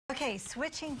Okay,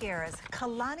 switching gears,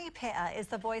 Kalani Pe'a is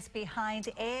the voice behind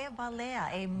E Valea,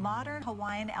 a modern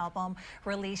Hawaiian album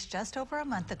released just over a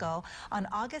month ago. On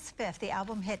August 5th, the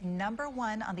album hit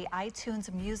 #1 on the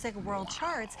iTunes Music World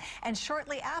Charts, and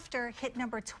shortly after, hit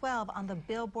 #12 on the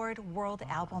Billboard World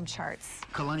Album Charts.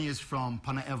 Kalani is from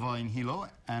Panaewa in Hilo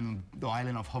and the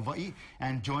island of Hawaii,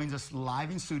 and joins us live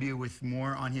in studio with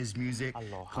more on his music.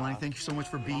 Aloha. Kalani, thank you so much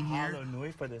for being here. Mahalo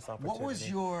nui for this opportunity. What was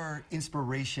your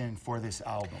inspiration for this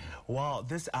album? Well,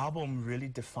 this album really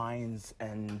defines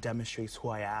and demonstrates who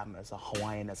I am as a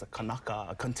Hawaiian, as a Kanaka,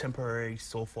 a contemporary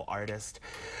soulful artist.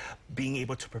 Being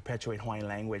able to perpetuate Hawaiian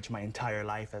language my entire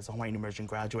life as a Hawaiian immersion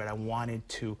graduate, I wanted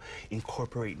to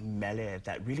incorporate mele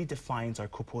that really defines our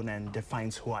kupuna and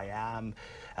defines who I am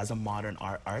as a modern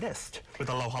artist with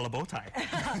a aloha bow tie.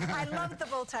 I love the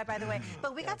bow tie, by the way.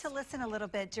 But we got to listen a little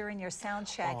bit during your sound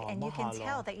check, and you can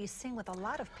tell that you sing with a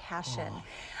lot of passion.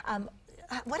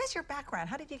 What is your background?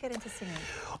 How did you get into singing?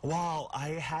 Well,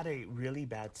 I had a really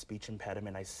bad speech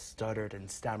impediment. I stuttered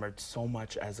and stammered so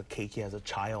much as a keiki as a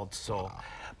child. So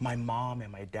my mom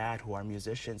and my dad, who are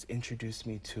musicians, introduced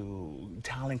me to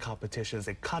talent competitions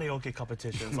and karaoke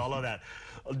competitions, all of that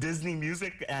Disney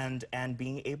music, and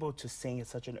being able to sing at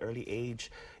such an early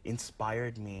age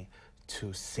inspired me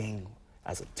to sing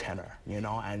as a tenor, you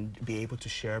know, and be able to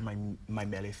share my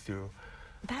mele through.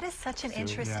 That is such an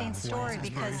interesting story,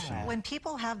 because when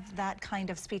people have that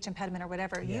kind of speech impediment or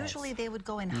whatever, usually they would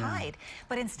go and hide.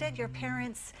 But instead, your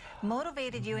parents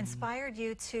motivated you, inspired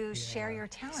you to share your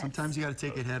talent. Sometimes you got to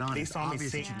take it head on. They saw me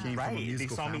sing, They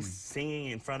saw me singing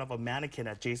in front of a mannequin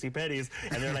at JCPenney's,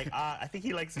 and they're like, I think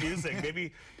he likes music.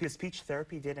 Maybe his speech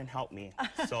therapy didn't help me.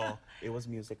 So it was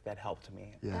music that helped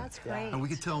me. That's great. And we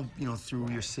could tell, you know, through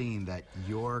your singing that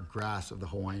your grasp of the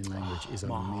Hawaiian language is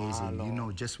amazing. You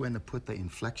know just when to put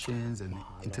the inflections and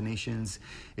intonations.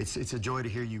 It's a joy to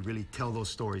hear you really tell those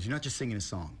stories. You're not just singing a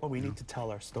song. Well, we need to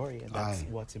tell our story, and that's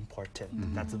what's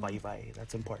important. That's vai.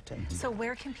 That's important. So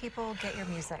where can people get your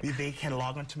music? They can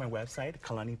log on to my website,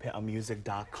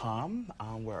 kalanipeamusic.com,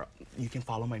 where you can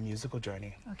follow my musical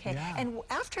journey. Okay. And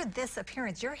after this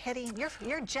appearance, you're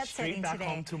jet setting straight back today.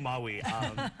 home to Maui.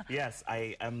 Yes,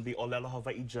 I am the Olelo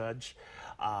Hawaii judge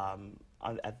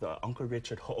at the Uncle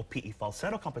Richard Ho'opi'i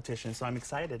falsetto competition, so I'm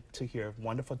excited to hear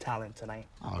wonderful talent tonight.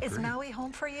 Oh, is Maui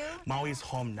home for you? Maui is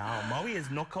home now. Maui is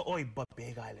no ka'oi, but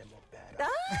Big Island look better.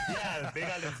 Yeah, Big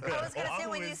Island's good. I was going to say,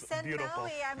 when you said beautiful.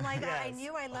 Maui, I'm like, I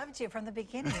knew I loved you from the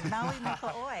beginning. Maui no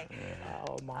ka'oi.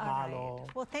 Oh, mahalo.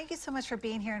 Right. Well, thank you so much for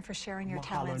being here and for sharing your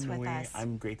talents with us.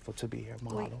 I'm grateful to be here.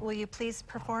 Mahalo. Will you please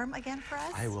perform again for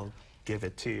us? I will give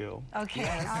it to you. Okay,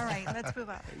 all right, let's move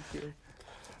on. Thank you.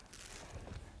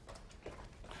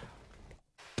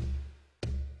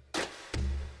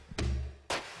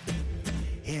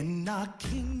 Ena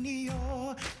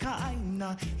kinio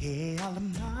kaina he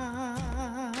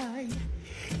alamai.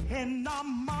 Ena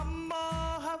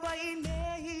mama Hawaii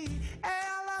nei e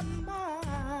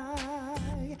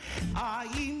alamai.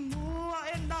 Ai mua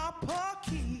ena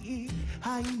poki.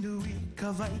 Hai nui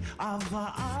ka vai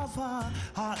ava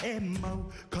ha e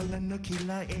mau kalana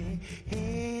kila e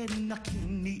he na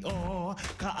kinio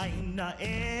kaina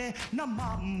e na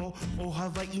mamo o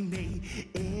Hawaii nei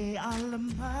e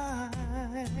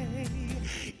alamai.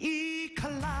 I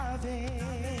kalave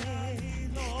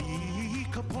I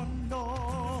kapono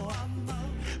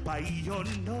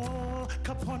Paiono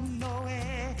kapono e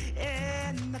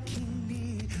na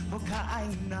kini o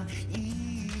kaina I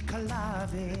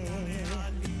kalave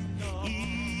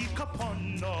I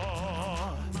kapono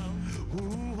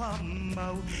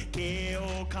Huamau ke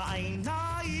o kaina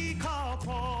I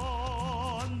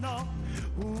kapono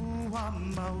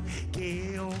Huamau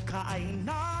ke o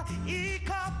kaina I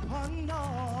kapono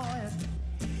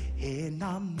E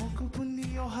nā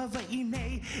mokupuni o Hawaii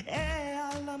nei e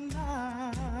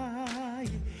alamai.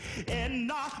 E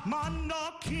nā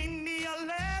mano kini a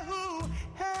lehu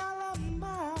e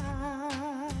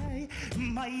alamai.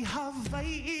 Mai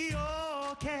Hawaii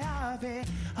o ke ave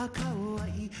a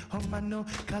kauai o mano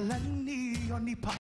kalani o nipa.